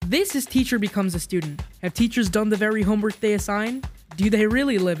This is Teacher Becomes a Student. Have teachers done the very homework they assign? Do they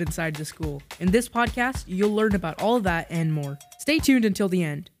really live inside the school? In this podcast, you'll learn about all of that and more. Stay tuned until the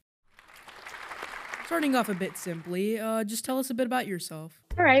end. Starting off a bit simply, just tell us a bit about yourself.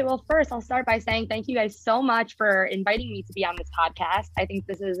 All right. Well, first, I'll start by saying thank you guys so much for inviting me to be on this podcast. I think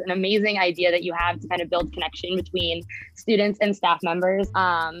this is an amazing idea that you have to kind of build connection between students and staff members.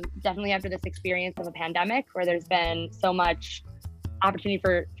 Definitely after this experience of a pandemic where there's been so much opportunity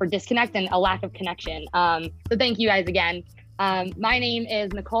for disconnect and a lack of connection. So thank you guys again. My name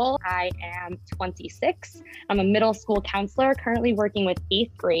is Nicole. I am 26. I'm a middle school counselor, currently working with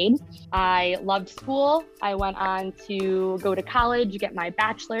 8th grade. I loved school. I went on to go to college, get my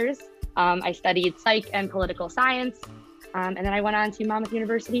bachelor's. I studied psych and political science. And then I went on to Monmouth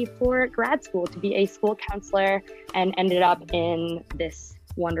University for grad school to be a school counselor and ended up in this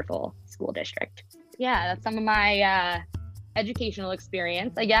wonderful school district. Yeah, that's some of my educational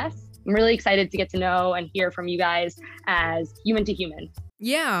experience, I guess. I'm really excited to get to know and hear from you guys as human to human.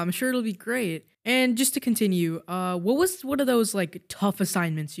 Yeah, I'm sure it'll be great. And just to continue, what was one of those tough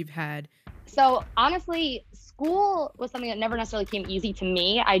assignments you've had? So honestly, school was something that never necessarily came easy to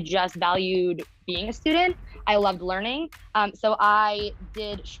me. I just valued being a student. I loved learning. So I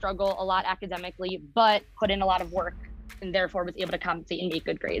did struggle a lot academically, but put in a lot of work and therefore was able to compensate and make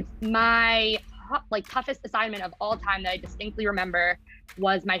good grades. My toughest assignment of all time that I distinctly remember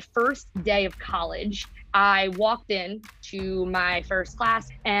was my first day of college. I walked in to my first class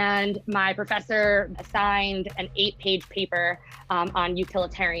and my professor assigned an 8-page paper on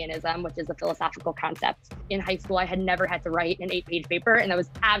utilitarianism, which is a philosophical concept. In high school, I had never had to write an 8-page paper, and that was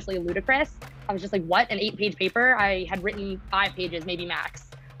absolutely ludicrous. I was just like, what, an 8-page paper? I had written 5 pages, maybe max,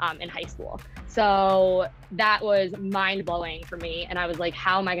 in high school. So that was mind-blowing for me. And I was like,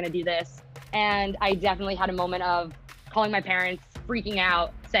 how am I gonna do this? And I definitely had a moment of calling my parents, freaking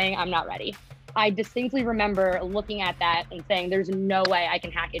out, saying I'm not ready. I distinctly remember looking at that and saying, there's no way I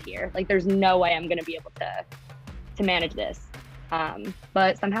can hack it here. There's no way I'm gonna be able to manage this.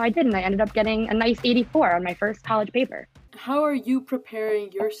 But somehow I did, and I ended up getting a nice 84 on my first college paper. How are you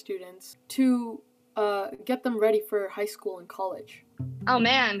preparing your students to get them ready for high school and college? Oh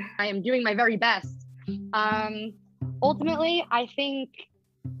man, I am doing my very best. Ultimately, I think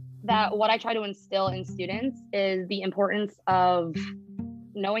that what I try to instill in students is the importance of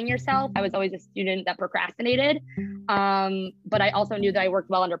knowing yourself. I was always a student that procrastinated, but I also knew that I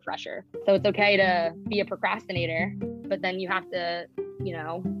worked well under pressure. So it's okay to be a procrastinator, but then you have to,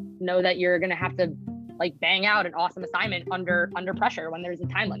 know that you're gonna have to bang out an awesome assignment under pressure when there's a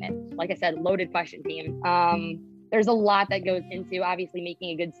time limit. Like I said, loaded question, team. There's a lot that goes into obviously making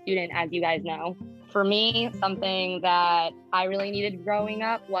a good student, as you guys know. For me, something that I really needed growing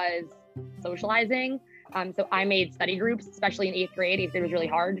up was socializing. So I made study groups, especially in 8th grade. 8th grade was really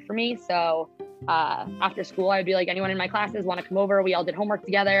hard for me. So after school, I'd be like, anyone in my classes want to come over? We all did homework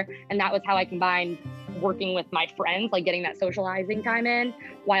together. And that was how I combined working with my friends, getting that socializing time in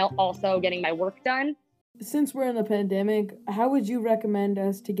while also getting my work done. Since we're in a pandemic, how would you recommend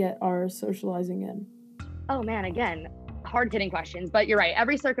us to get our socializing in? Oh man, again, hard-hitting questions, but you're right.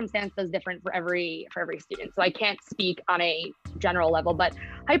 Every circumstance is different for every student. So I can't speak on a general level, but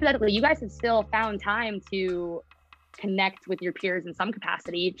hypothetically, you guys have still found time to connect with your peers in some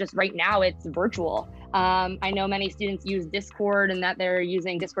capacity. Just right now, it's virtual. I know many students use Discord and that they're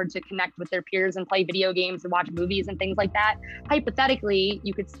using Discord to connect with their peers and play video games and watch movies and things like that. Hypothetically,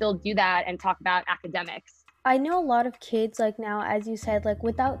 you could still do that and talk about academics. I know a lot of kids, now, as you said,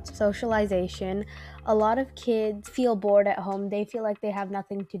 without socialization, a lot of kids feel bored at home. They feel like they have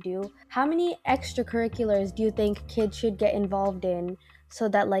nothing to do. How many extracurriculars do you think kids should get involved in so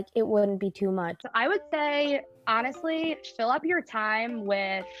that, it wouldn't be too much? I would say, honestly, fill up your time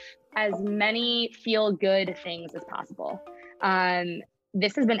with as many feel-good things as possible.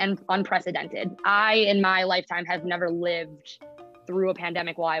 This has been unprecedented. I, in my lifetime, have never lived through a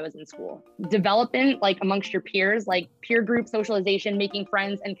pandemic while I was in school. Development, amongst your peers, peer group socialization, making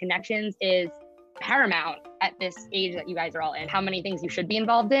friends and connections is paramount at this age that you guys are all in. How many things you should be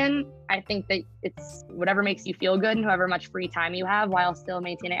involved in? I think that it's whatever makes you feel good and however much free time you have while still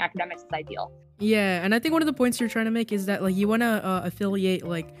maintaining academics is ideal. Yeah, and I think one of the points you're trying to make is that you want to affiliate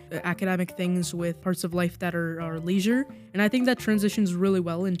academic things with parts of life that are leisure, and I think that transitions really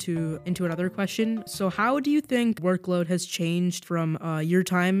well into another question. So how do you think workload has changed from your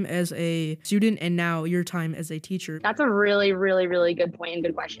time as a student and now your time as a teacher? That's a really, really, really good point and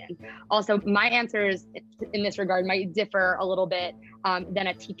good question. Also, my answers in this regard might differ a little bit than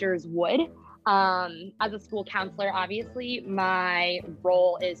a teacher's would. As a school counselor, obviously, my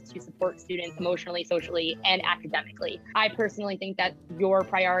role is to support students emotionally, socially, and academically. I personally think that your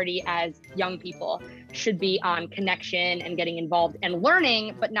priority as young people should be on connection and getting involved and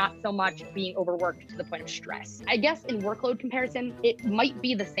learning, but not so much being overworked to the point of stress. I guess in workload comparison, it might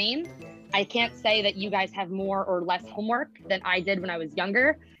be the same. I can't say that you guys have more or less homework than I did when I was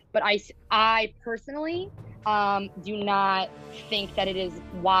younger, but I personally do not think that it is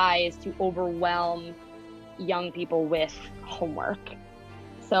wise to overwhelm young people with homework.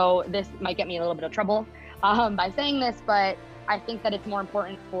 So this might get me in a little bit of trouble by saying this, but I think that it's more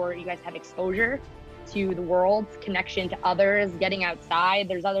important for you guys to have exposure to the world, connection to others, getting outside.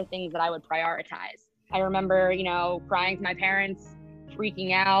 There's other things that I would prioritize. I remember, crying to my parents,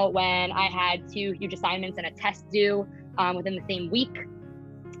 freaking out when I had 2 huge assignments and a test due within the same week.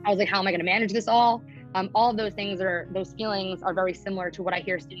 I was like, how am I going to manage this all? All of those feelings are very similar to what I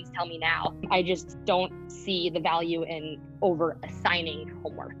hear students tell me now. I just don't see the value in over assigning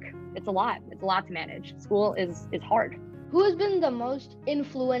homework. It's a lot to manage. School is hard. Who has been the most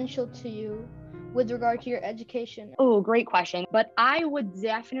influential to you with regard to your education? Oh, great question. But I would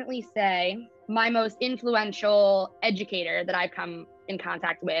definitely say my most influential educator that I've come in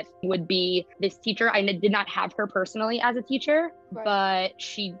contact with would be this teacher. I did not have her personally as a teacher, right, but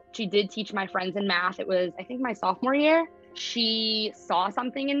she did teach my friends in math. It was, I think, my sophomore year. She saw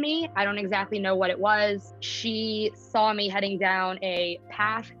something in me. I don't exactly know what it was. She saw me heading down a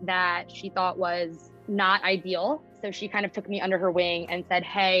path that she thought was not ideal. So she kind of took me under her wing and said,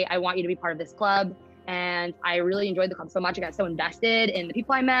 hey, I want you to be part of this club. And I really enjoyed the club so much. I got so invested in the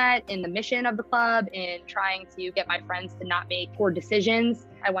people I met, in the mission of the club, in trying to get my friends to not make poor decisions.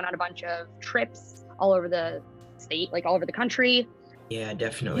 I went on a bunch of trips all over the state, like all over the country. Yeah,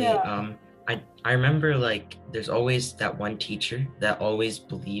 definitely. Yeah. I remember, like, there's always that one teacher that always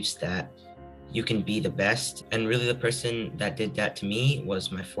believes that you can be the best. And really the person that did that to me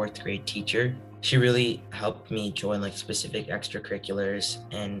was my 4th grade teacher. She really helped me join like specific extracurriculars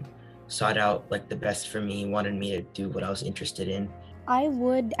and sought out like the best for me, wanted me to do what I was interested in. I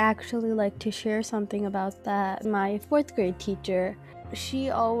would actually like to share something about that. My 4th grade teacher, she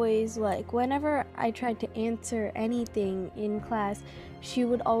always, like, whenever I tried to answer anything in class, she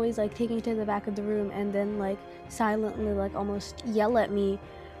would always like take me to the back of the room and then like silently like almost yell at me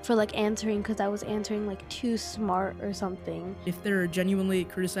for like answering because I was answering like too smart or something. If they're genuinely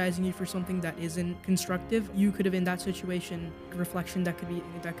criticizing you for something that isn't constructive, you could have, in that situation, a reflection that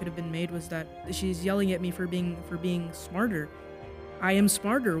could have been made was that she's yelling at me for being smarter. I am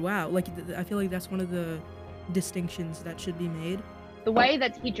smarter. Wow. Like, I feel like that's one of the distinctions that should be made. The way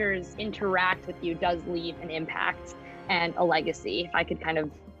that teachers interact with you does leave an impact and a legacy. If I could kind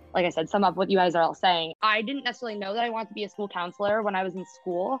of, like I said, sum up what you guys are all saying. I didn't necessarily know that I wanted to be a school counselor when I was in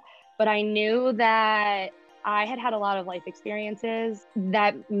school, but I knew that I had a lot of life experiences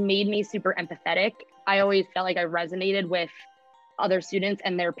that made me super empathetic. I always felt like I resonated with other students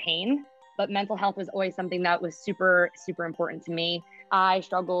and their pain, but mental health was always something that was super, super important to me. I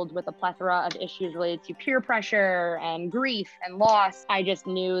struggled with a plethora of issues related to peer pressure and grief and loss. I just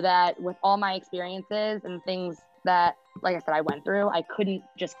knew that with all my experiences and things that, like I said, I went through, I couldn't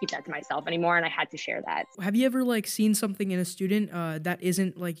just keep that to myself anymore, and I had to share that. Have you ever like seen something in a student that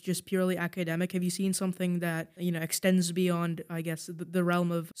isn't like just purely academic? Have you seen something that, extends beyond, I guess, the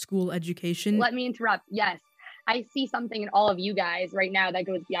realm of school education? Let me interrupt. Yes. I see something in all of you guys right now that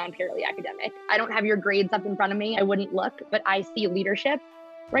goes beyond purely academic. I don't have your grades up in front of me. I wouldn't look, but I see leadership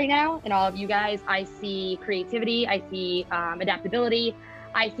right now in all of you guys. I see creativity. I see adaptability.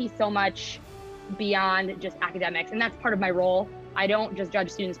 I see so much beyond just academics, and that's part of my role. I don't just judge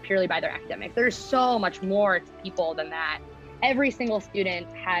students purely by their academics. There's so much more to people than that. Every single student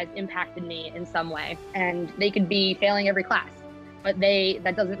has impacted me in some way, and they could be failing every class, but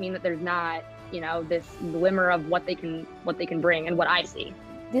that doesn't mean that there's not, this glimmer of what they can bring and what I see.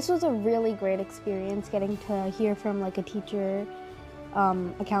 This was a really great experience getting to hear from like a teacher,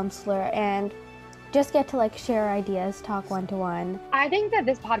 a counselor, and just get to like share ideas, talk one-to-one. I think that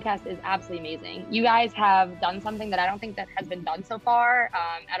this podcast is absolutely amazing. You guys have done something that I don't think that has been done so far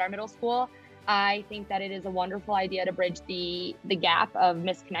at our middle school. I think that it is a wonderful idea to bridge the gap of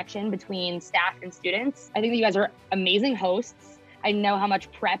misconnection between staff and students. I think that you guys are amazing hosts. I know how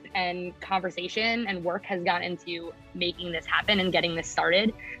much prep and conversation and work has gone into making this happen and getting this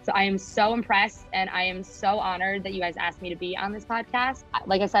started. So I am so impressed, and I am so honored that you guys asked me to be on this podcast.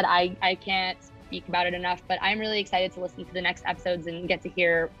 Like I said, I can't speak about it enough, but I'm really excited to listen to the next episodes and get to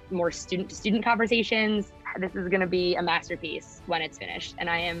hear more student-to-student conversations. This is going to be a masterpiece when it's finished, and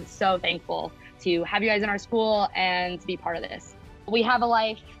I am so thankful to have you guys in our school and to be part of this. We have a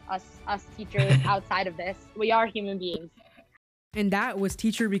life, us teachers outside of this. We are human beings. And that was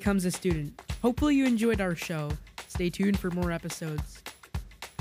Teacher Becomes a Student. Hopefully you enjoyed our show. Stay tuned for more episodes.